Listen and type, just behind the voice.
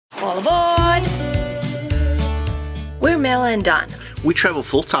All aboard! We're Mela and Don. We travel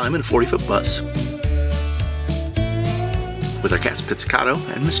full-time in a 40-foot bus with our cats Pizzicato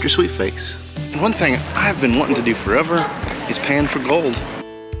and Mr. Sweetface. One thing I've been wanting to do forever is pan for gold.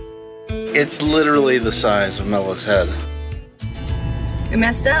 It's literally the size of Mela's head. We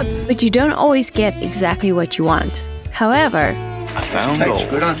messed up. But you don't always get exactly what you want. However, I found gold.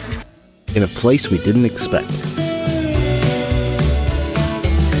 Good on. In a place we didn't expect.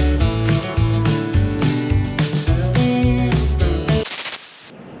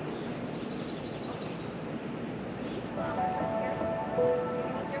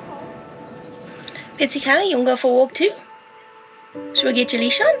 Pizzicato, you want to go for a walk too? Should we get your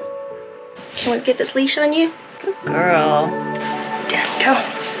leash on? Can we get this leash on you? Good girl. Down, go.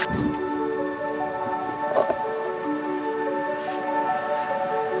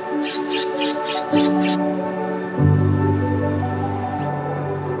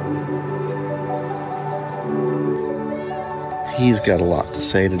 He's got a lot to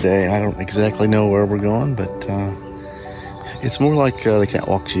say today. I don't exactly know where we're going, but it's more like the cat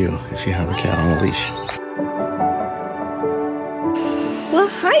walks you if you have a cat on a leash. Well,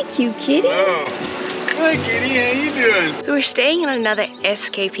 hi, cute kitty. Oh, hi, kitty. How you doing? So we're staying in another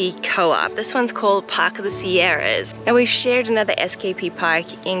SKP co-op. This one's called Park of the Sierras. Now we've shared another SKP park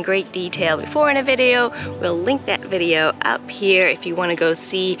in great detail before in a video. We'll link that video up here if you want to go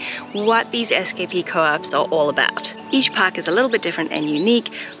see what these SKP co-ops are all about. Each park is a little bit different and unique,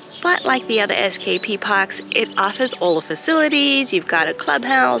 but like the other SKP parks, it offers all the facilities. You've got a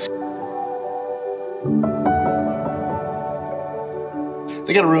clubhouse.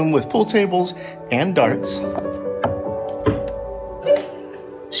 They got a room with pool tables and darts.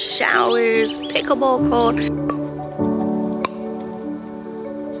 Showers, pickleball court.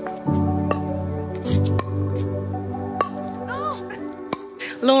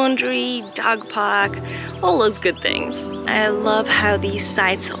 Laundry, dog park, all those good things. I love how these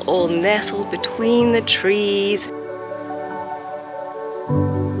sites are all nestled between the trees.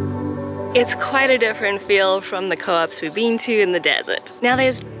 It's quite a different feel from the co-ops we've been to in the desert. Now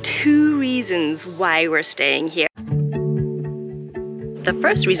there's two reasons why we're staying here. The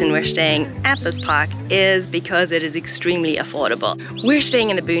first reason we're staying at this park is because it is extremely affordable. We're staying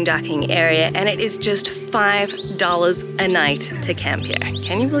in the boondocking area and it is just $5 a night to camp here.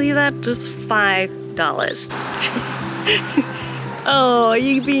 Can you believe that? Just $5. Oh,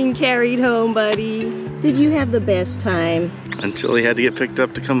 you being carried home, buddy. Did you have the best time? Until he had to get picked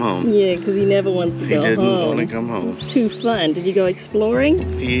up to come home. Yeah, because he never wants to go home. He didn't want to come home. It's too fun. Did you go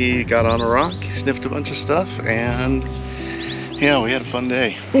exploring? He got on a rock, he sniffed a bunch of stuff, and yeah, we had a fun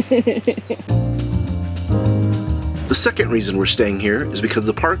day. The second reason we're staying here is because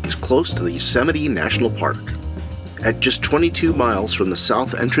the park is close to the Yosemite National Park. At just 22 miles from the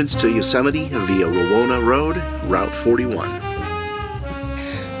south entrance to Yosemite via Rowona Road, Route 41.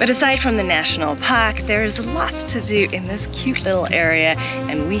 But aside from the national park, there's lots to do in this cute little area,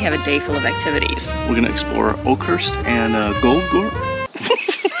 and we have a day full of activities. We're gonna explore Oakhurst and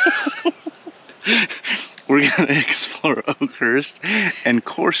We're gonna explore Oakhurst and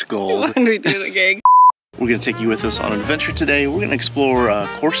Coarsegold. Why don't we do it again? We're gonna take you with us on an adventure today. We're gonna explore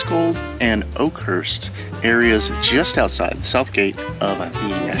Coarsegold and Oakhurst areas just outside the south gate of the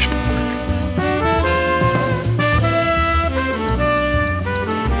national park.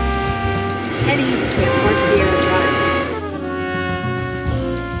 head east toward Port Sierra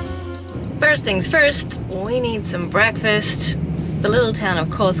Drive. First things first, we need some breakfast. The little town of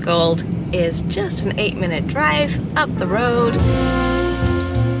Coarsegold is just an 8-minute drive up the road.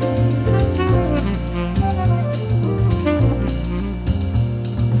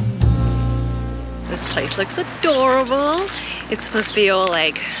 This place looks adorable. It's supposed to be all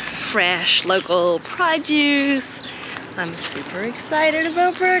like fresh local produce. I'm super excited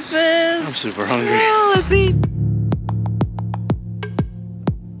about breakfast. I'm super hungry. Oh, let's eat.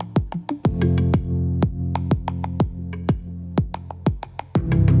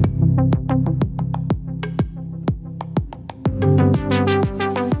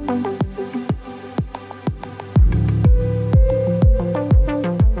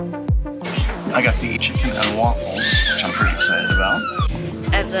 I got the chicken and waffles, which I'm pretty excited about.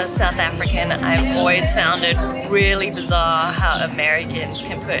 As a South African, I've always found it really bizarre how Americans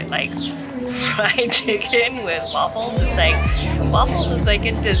can put like fried chicken with waffles. It's like, waffles is like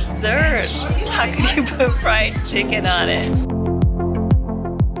a dessert. How could you put fried chicken on it?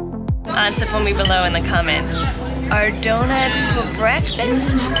 Answer for me below in the comments. Are donuts for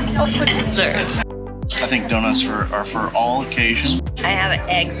breakfast or for dessert? I think donuts are for all occasion. I have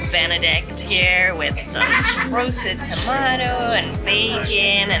eggs Benedict here with some roasted tomato and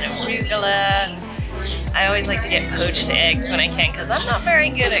bacon and a arugula. I always like to get poached eggs when I can because I'm not very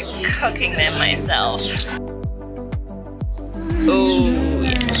good at cooking them myself. Oh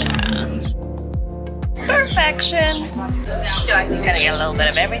yeah. Perfection. Just gonna get a little bit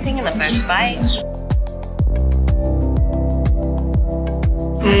of everything in the first bite.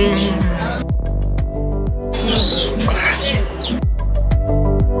 So good.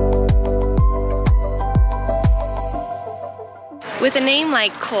 With a name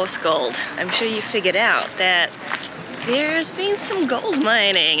like Coarsegold, I'm sure you figured out that there's been some gold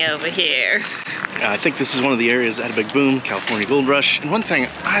mining over here. I think this is one of the areas that had a big boom, California gold rush. And one thing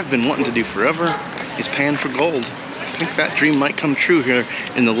I've been wanting to do forever is pan for gold. I think that dream might come true here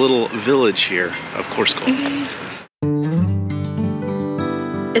in the little village here of Coarsegold.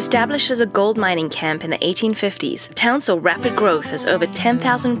 Established as a gold mining camp in the 1850s, the town saw rapid growth as over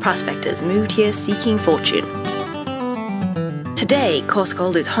 10,000 prospectors moved here seeking fortune. Today,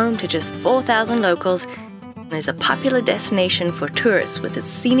 Coarsegold is home to just 4,000 locals and is a popular destination for tourists with its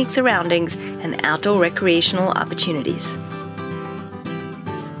scenic surroundings and outdoor recreational opportunities.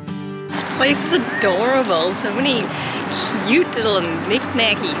 This place is adorable. So many cute little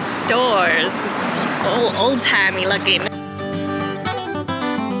knick-knacky stores. All old-timey looking.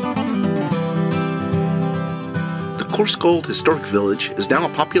 The Coarsegold Historic Village is now a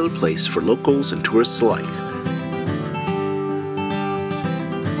popular place for locals and tourists alike.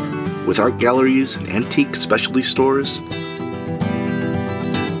 With art galleries and antique specialty stores.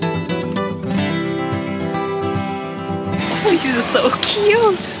 These are so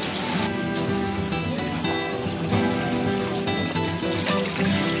cute.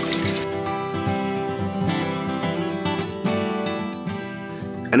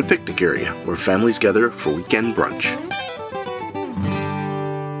 And a picnic area where families gather for weekend brunch.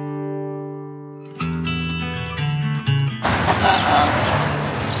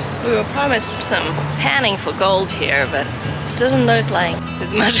 We were promised some panning for gold here, but it doesn't look like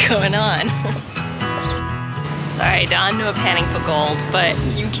there's much going on. Sorry, Don, no panning for gold, but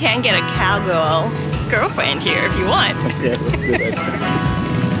you can get a cowgirl girlfriend here if you want. Yeah, let's do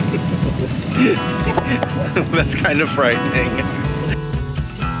that. That's kind of frightening.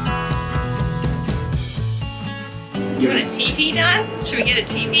 Do you want a teepee, Don? Should we get a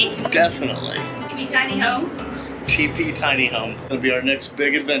teepee? Definitely. Teepee tiny home? TP Tiny Home. It'll be our next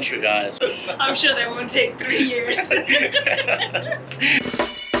big adventure, guys. I'm sure that won't take 3 years.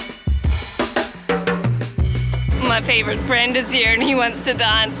 My favorite friend is here and he wants to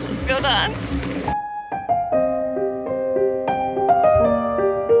dance. Let's go dance.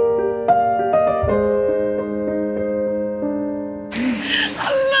 I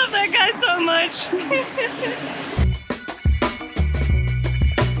love that guy so much.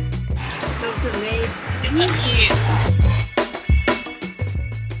 Those are made. It's so cute.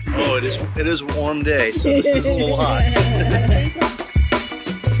 Oh, it is a warm day, so this is a little hot.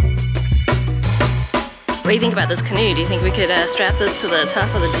 What do you think about this canoe? Do you think we could strap this to the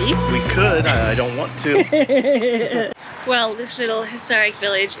top of the Jeep? We could, I don't want to. Well, this little historic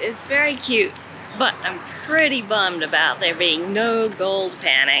village is very cute, but I'm pretty bummed about there being no gold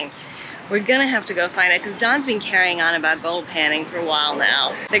panning. We're gonna have to go find it because Don's been carrying on about gold panning for a while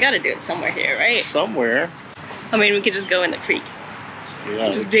now. They gotta do it somewhere here, right? Somewhere. I mean, we could just go in the creek.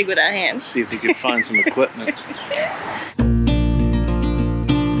 Yeah, Just dig with our hands. see if we could find some equipment.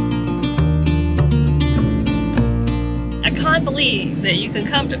 I can't believe that you can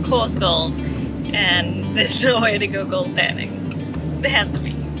come to Coarsegold and there's nowhere to go gold panning. There has to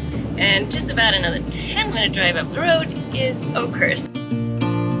be. And just about another 10-minute drive up the road is Oakhurst.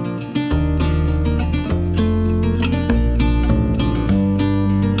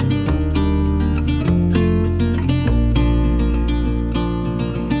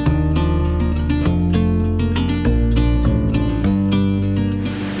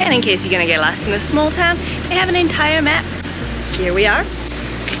 And in case you're gonna get lost in this small town, they have an entire map. Here we are.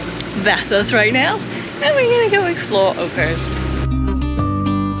 That's us right now. And we're gonna go explore Oakhurst.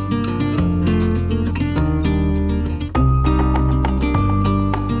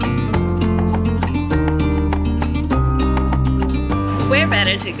 Where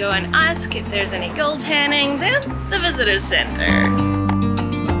better to go and ask if there's any gold panning than the visitor center.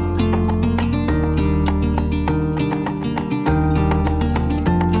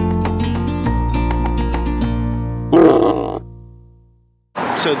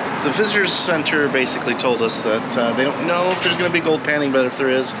 So the visitors center basically told us that they don't know if there's going to be gold panning, but if there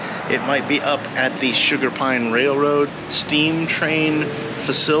is, it might be up at the Sugar Pine Railroad steam train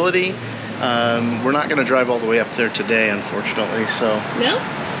facility. We're not going to drive all the way up there today, unfortunately, so... No?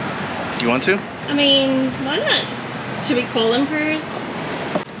 You want to? I mean, why not? Should we call them first?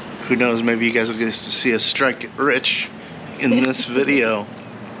 Who knows, maybe you guys will get to see us strike it rich in this video.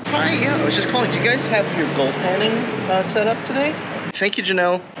 Hi, yeah, I was just calling. Do you guys have your gold panning set up today? Thank you,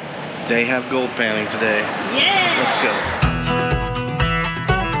 Janelle. They have gold panning today. Yeah! Let's go.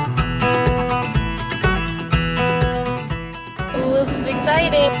 Oh, this is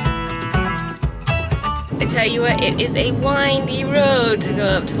exciting. I tell you what, it is a windy road to go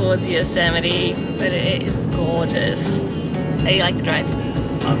up towards Yosemite, but it is gorgeous. How do you like the drive?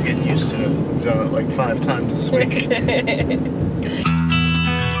 I'm getting used to it. I've done it like 5 times this week.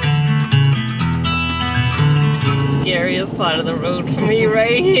 Scariest part of the road for me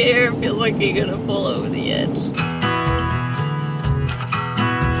right here. Feels like you're gonna fall over the edge.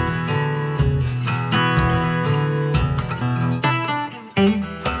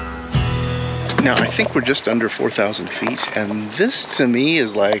 Now, I think we're just under 4,000 feet, and this to me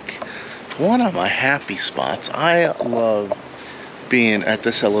is like one of my happy spots. I love being at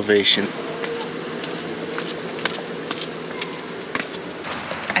this elevation.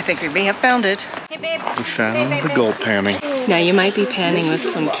 I think we may have found it. We found the gold panning. Now you might be panning with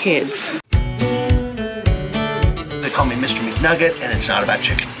some kids. They call me Mr. McNugget, and it's not about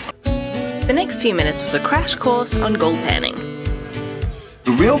chicken. The next few minutes was a crash course on gold panning.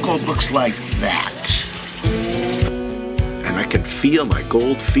 The real gold looks like that. And I can feel my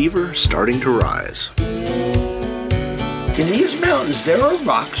gold fever starting to rise. In these mountains, there are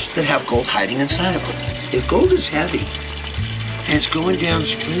rocks that have gold hiding inside of them. If gold is heavy, and it's going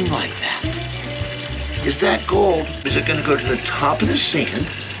downstream like that, is that gold, is it going to go to the top of the sand,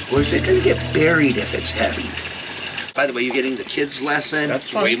 or is it going to get buried if it's heavy? By the way, you're getting the kids' lesson. That's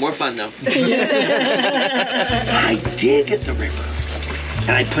fun. Way more fun, though. I dig at the river,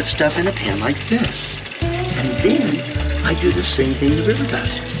 and I put stuff in a pan like this. And then I do the same thing the river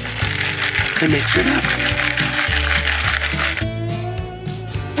does. I mix it up.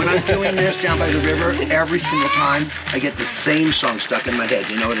 When I'm doing this down by the river, every single time, I get the same song stuck in my head.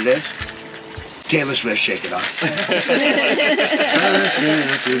 You know what it is? Taylor Swift, Shake It Off. I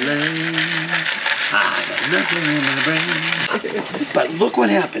got nothing in my brain. But look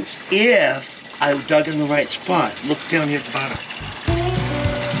what happens. If I dug in the right spot, look down here at the bottom.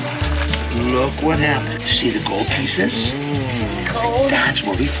 Look what happened. See the gold pieces? Gold. That's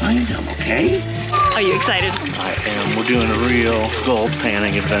where we find them, okay? Are you excited? I am. We're doing a real gold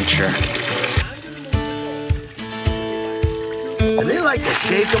panning adventure. And they like to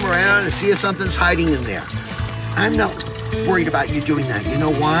shake them around and see if something's hiding in there. I'm not worried about you doing that. You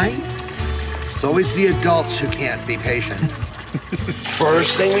know why? It's always the adults who can't be patient.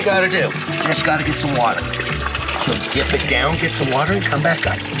 First thing we gotta do, just gotta get some water. So dip it down, get some water, and come back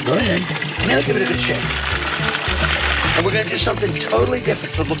up. Go ahead. Now give it a good shake. And we're gonna do something totally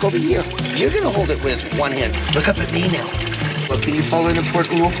different. So look over here. You're gonna hold it with one hand. Look up at me now. Look, can you follow an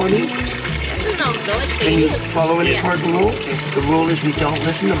important rule for me? Can you follow an important rule? The rule is we don't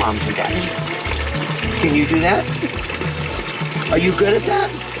listen to moms and dads. Can you do that? Are you good at that?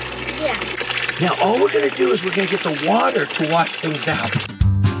 Yeah. Now all we're gonna do is we're gonna get the water to wash things out.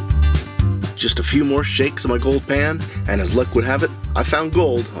 Just a few more shakes of my gold pan, and as luck would have it, I found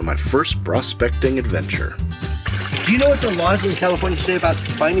gold on my first prospecting adventure. Do you know what the laws in California say about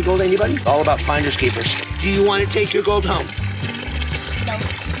finding gold, anybody? All about finders keepers. Do you want to take your gold home?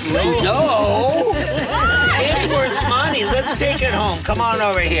 No. No? It's worth money. Let's take it home. Come on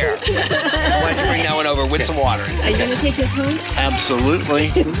over here. Why don't you bring that one over with some water? Are you gonna take this home?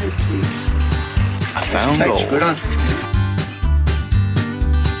 Absolutely. I found gold. Good on.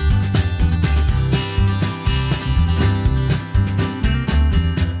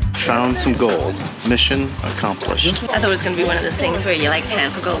 Found some gold. Mission accomplished. I thought it was going to be one of those things where you like pan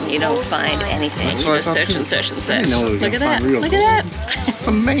for gold and you don't find anything. That's You what I just thought search too. and search and I search. didn't know we were Look gonna at that. find real Look gold. at that. It's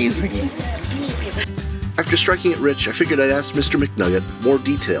amazing. After striking it rich, I figured I'd ask Mr. McNugget more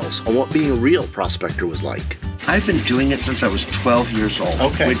details on what being a real prospector was like. I've been doing it since I was 12 years old,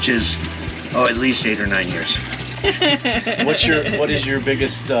 which is, at least 8 or 9 years. What is your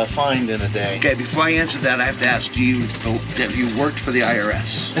biggest find in a day? Okay, before I answer that, I have to ask, have you worked for the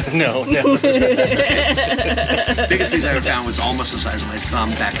IRS? No, never. Biggest piece I ever found was almost the size of my thumb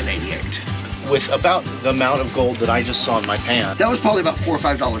back in '88. With about the amount of gold that I just saw in my pan. That was probably about $4 or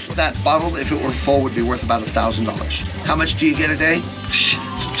 $5. That bottle, if it were full, would be worth about $1,000. How much do you get a day?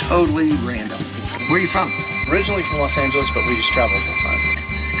 It's totally random. Where are you from? Originally from Los Angeles, but we just travel full time.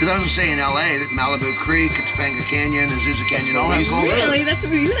 Because I was gonna say in LA, that Malibu Creek, Topanga Canyon, Azusa Canyon, all have gold. Really? That's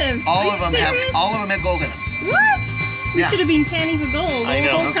where you live? All of them have gold in them. What? We Yeah. should have been panning for gold I the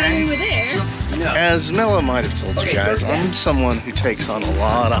know. whole time we were there. As Mela might have told you guys, I'm someone who takes on a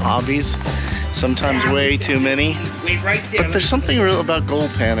lot of hobbies, sometimes way too many. But there's something real about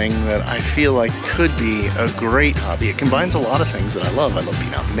gold panning that I feel like could be a great hobby. It combines a lot of things that I love. I love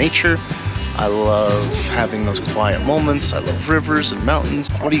being out in nature. I love having those quiet moments. I love rivers and mountains.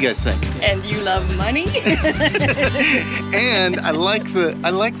 What do you guys think? And you love money? And I like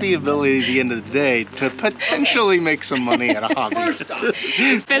the ability at the end of the day to potentially make some money at a hobby.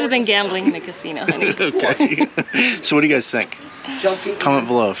 It's better than gambling in a casino, honey. Okay. So what do you guys think? Comment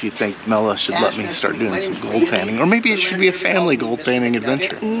below if you think Mela should let me start doing some gold panning, or maybe it should be a family gold panning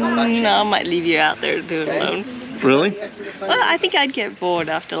adventure. No, I might leave you out there to do it alone. Really? Well, I think I'd get bored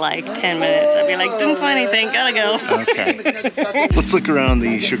after like 10 minutes. I'd be like, didn't find anything, gotta go. Okay. Let's look around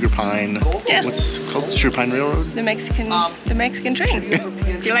the Sugar Pine. Yeah. What's it called? Sugar Pine Railroad? The Mexican train.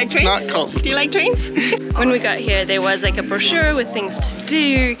 Do you like trains? It's not called. Do you like trains? When we got here, there was like a brochure with things to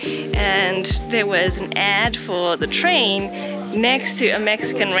do, and there was an ad for the train next to a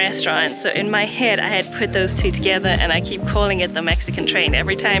Mexican restaurant. So in my head, I had put those two together, and I keep calling it the Mexican train.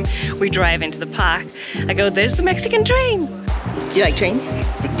 Every time we drive into the park, I go, there's the Mexican train. Do you like trains?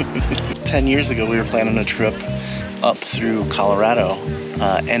 10 years ago, we were planning a trip up through Colorado,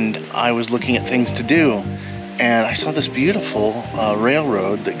 and I was looking at things to do, and I saw this beautiful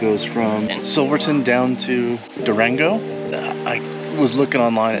railroad that goes from Silverton down to Durango. I was looking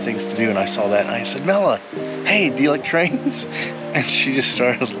online at things to do, and I saw that, and I said, Mela, hey, do you like trains? And she just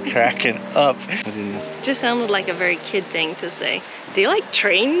started cracking up. Just sounded like a very kid thing to say. Do you like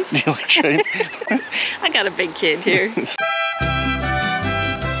trains? Do you like trains? I got a big kid here.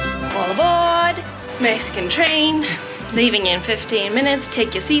 All aboard, Mexican train, leaving in 15 minutes.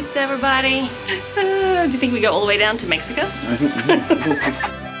 Take your seats, everybody. Do you think we go all the way down to Mexico?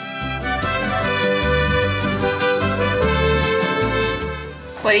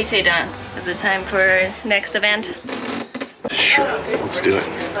 What do you say, Don? Is it time for next event? Sure, let's do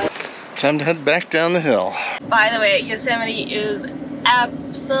it. Time to head back down the hill. By the way, Yosemite is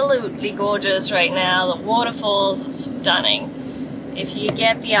absolutely gorgeous right now. The waterfalls are stunning. If you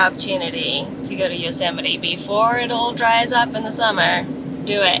get the opportunity to go to Yosemite before it all dries up in the summer,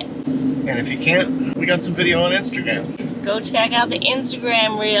 do it. And if you can't, we got some video on Instagram. Go check out the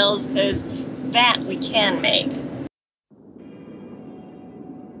Instagram reels, because that we can make.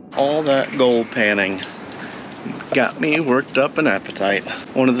 All that gold panning got me worked up an appetite.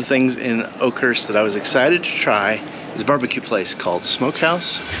 One of the things in Oakhurst that I was excited to try is a barbecue place called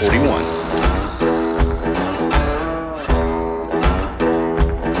Smokehouse 41.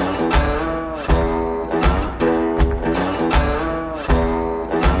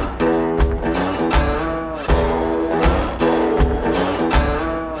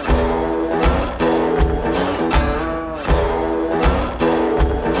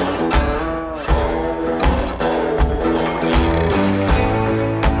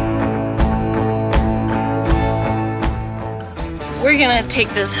 We're gonna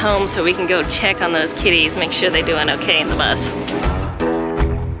take this home so we can go check on those kitties, make sure they're doing okay in the bus.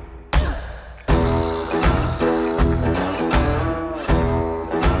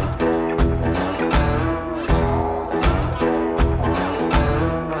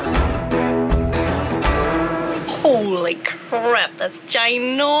 Holy crap, that's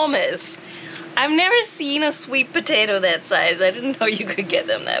ginormous. I've never seen a sweet potato that size. I didn't know you could get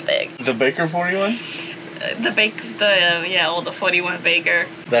them that big. The Baker 41? The 41 Baker.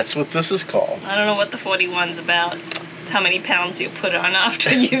 That's what this is called. I don't know what the 41's about. It's how many pounds you put on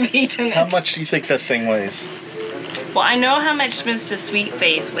after you've eaten it. How much do you think that thing weighs? Well, I know how much Mr.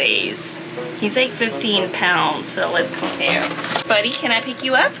 Sweetface weighs. He's like 15 pounds, so let's compare. Buddy, can I pick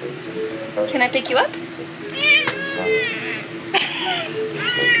you up? Can I pick you up?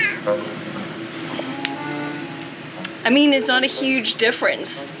 I mean, it's not a huge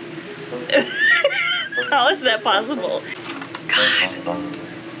difference. How is that possible? God,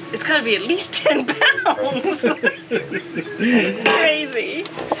 it's gotta be at least 10 pounds. It's crazy.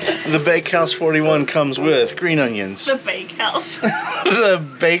 The Bakehouse 41 comes with green onions. The Bakehouse. The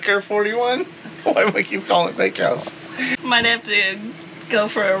Baker 41? Why do I keep calling it Bakehouse? Might have to go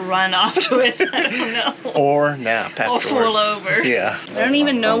for a run afterwards, I don't know. Or nap afterwards. Or fall over. Yeah. I don't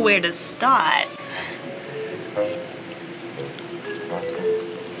even know where to start.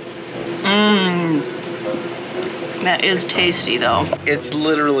 Mmm. That is tasty though. It's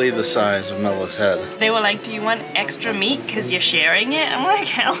literally the size of Mela's head. They were like, do you want extra meat because you're sharing it? I'm like,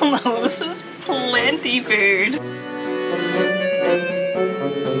 hell no, this is plenty food.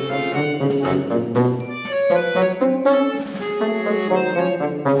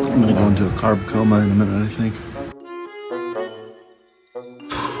 I'm gonna go into a carb coma in a minute, I think.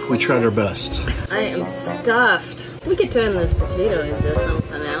 We tried our best. I am stuffed. We could turn this potato into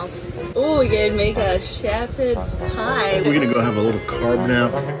something else. Oh, we're gonna make a shepherd's pie. We're gonna go have a little carb now.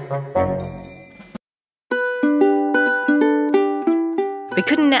 We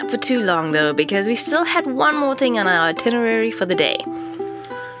couldn't nap for too long though, because we still had one more thing on our itinerary for the day.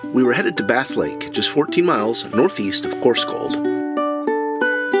 We were headed to Bass Lake, just 14 miles northeast of Coarsegold.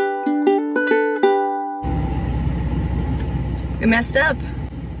 We messed up.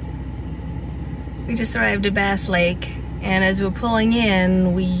 We just arrived at Bass Lake, and as we were pulling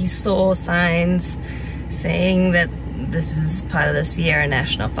in, we saw signs saying that this is part of the Sierra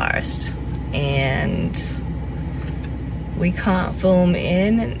National Forest, and we can't film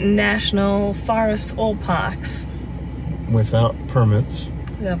in national forests or parks Without permits.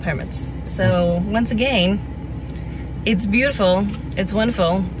 So once again, it's beautiful, it's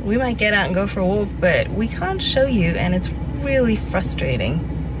wonderful. We might get out and go for a walk, but we can't show you, and it's really frustrating.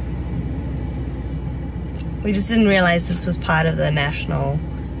 We just didn't realize this was part of the national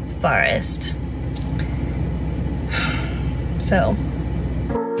forest. So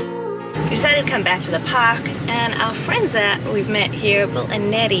we decided to come back to the park, and our friends that we've met here, Bill and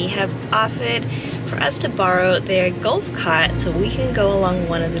Nettie, have offered for us to borrow their golf cart so we can go along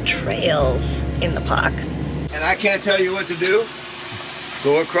one of the trails in the park. And I can't tell you what to do.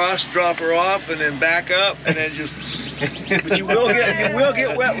 Go across, drop her off, and then back up, and then just. But you will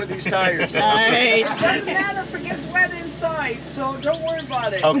get wet with these tires. All right. It doesn't matter if it gets wet inside, so don't worry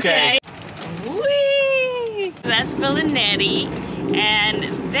about it. Okay. Whee! That's Bill and Nettie,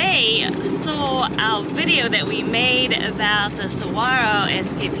 and they saw our video that we made about the Saguaro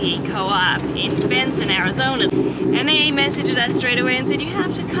SKP Co-op in Benson, Arizona, and they messaged us straight away and said, you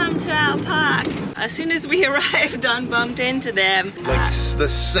have to come to our park. As soon as we arrived, Don bumped into them. Like the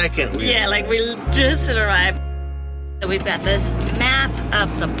second we Yeah, like we just had arrived. So we've got this map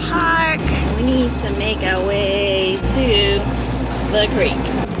of the park. We need to make our way to the creek.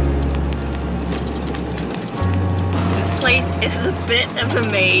 This place is a bit of a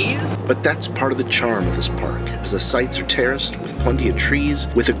maze. But that's part of the charm of this park, as the sites are terraced with plenty of trees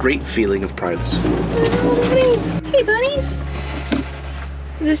with a great feeling of privacy. Little bunnies. Hey bunnies.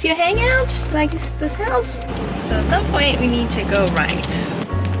 Is this your hangout? Like this house? So at some point we need to go right.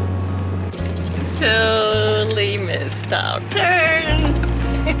 Totally missed our turn.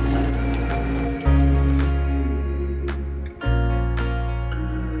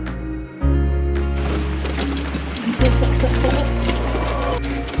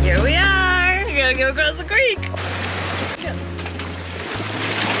 Here we are. We gotta go across the creek.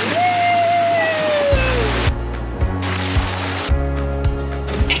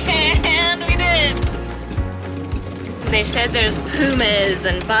 And we did. They said there's pumas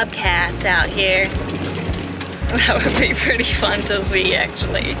and bobcats out here. That would be pretty fun to see,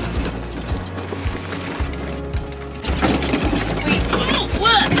 actually.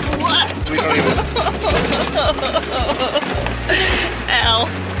 What? Ow,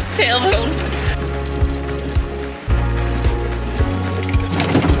 tailbone.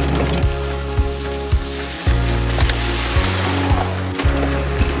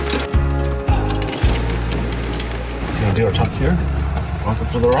 Gonna do our tuck here. Walk up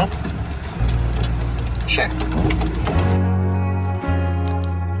to the rock. Sure.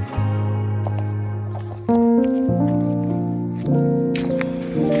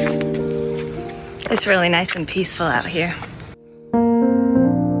 It's really nice and peaceful out here.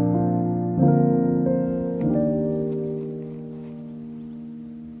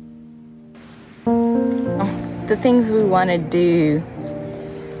 The things we want to do,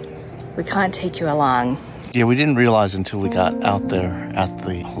 we can't take you along. Yeah, we didn't realize until we got out there at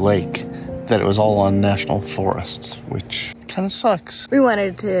the lake that it was all on national forests, which kind of sucks. We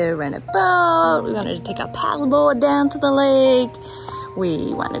wanted to rent a boat, we wanted to take our paddleboard down to the lake,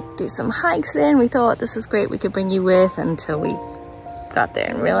 we wanted to do some hikes there, and we thought this was great, we could bring you with, until we got there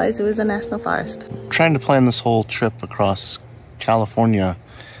and realized it was a national forest. Trying to plan this whole trip across California,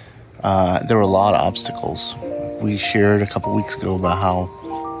 there were a lot of obstacles. We shared a couple weeks ago about how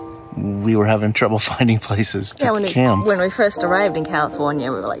we were having trouble finding places to camp. When we first arrived in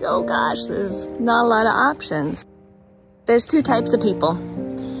California, we were like, oh gosh, there's not a lot of options. There's two types of people.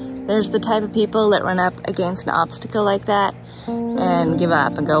 There's the type of people that run up against an obstacle like that and give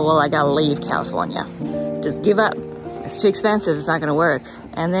up and go, well, I gotta leave California. Just give up. It's too expensive, it's not gonna work.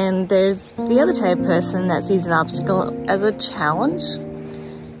 And then there's the other type of person that sees an obstacle as a challenge,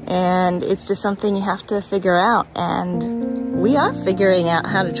 and it's just something you have to figure out. And we are figuring out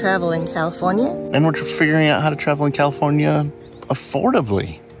how to travel in California. And we're figuring out how to travel in California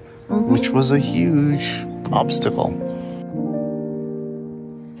affordably, which was a huge obstacle.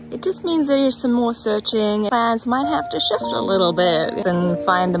 It it just means there's some more searching. Plans might have to shift a little bit and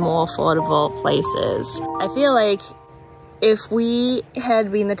find the more affordable places. I feel like if we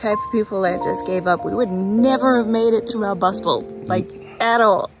had been the type of people that just gave up, we would never have made it through our bus bowl, like at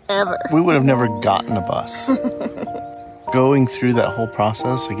all, ever. We would have never gotten a bus. Going through that whole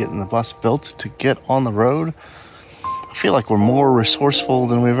process of getting the bus built to get on the road, I feel like we're more resourceful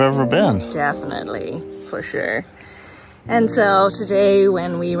than we've ever been. Definitely, for sure. And so today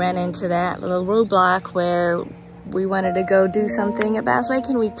when we ran into that little roadblock where we wanted to go do something at Bass Lake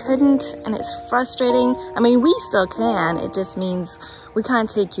and we couldn't, and it's frustrating. I mean, we still can, it just means we can't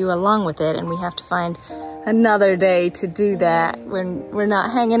take you along with it, and we have to find another day to do that when we're not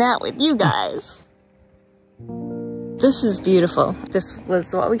hanging out with you guys. This is beautiful. This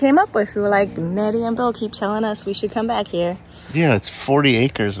was what we came up with. We were like, Nettie and Bill keep telling us we should come back here. Yeah, it's 40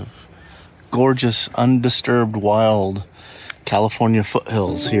 acres of gorgeous, undisturbed, wild California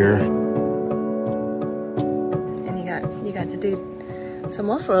foothills here. And you got to do some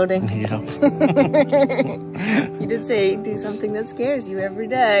off-roading. Yeah. You did say do something that scares you every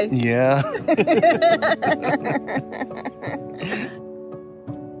day. Yeah.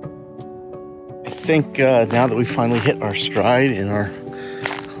 I think now that we finally hit our stride in our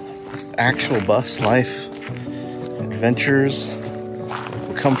actual bus life adventures,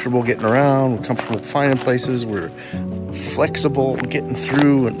 we're comfortable getting around, we're comfortable finding places, we're flexible getting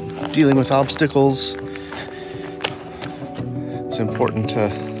through and dealing with obstacles. It's important to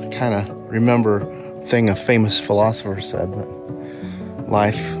kind of remember a thing a famous philosopher said, that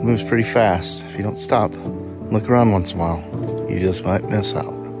life moves pretty fast. If you don't stop and look around once in a while, you just might miss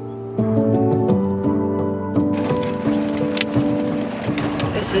out.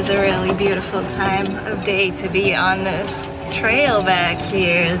 This is a really beautiful time of day to be on this trail back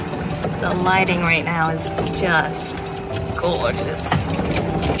here. The lighting right now is just gorgeous.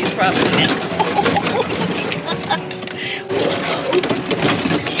 You probably know.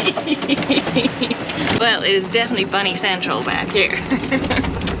 Well, it is definitely bunny central back here.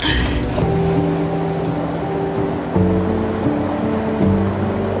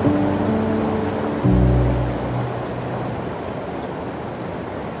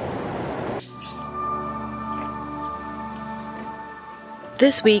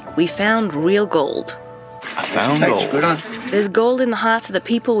 This week, we found real gold. I found gold. Good on. There's gold in the hearts of the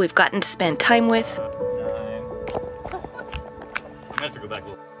people we've gotten to spend time with.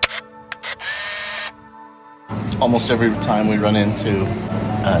 Almost every time we run into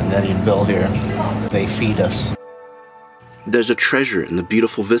Nettie and Bill here, they feed us. There's a treasure in the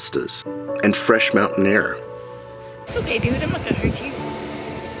beautiful vistas and fresh mountain air. It's okay, dude. I'm not gonna hurt you.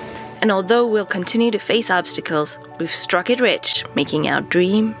 And although we'll continue to face obstacles, we've struck it rich, making our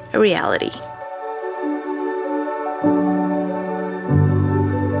dream a reality.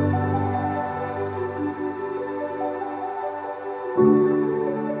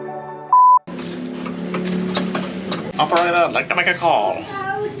 Operator, I'd like to make a call.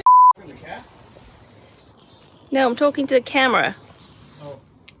 No, I'm talking to the camera.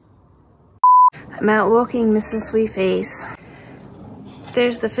 I'm out walking Mrs. Sweetface.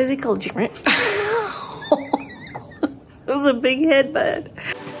 There's the physical gym. It was a big headbutt.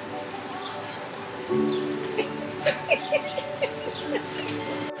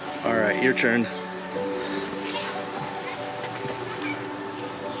 All right, your turn.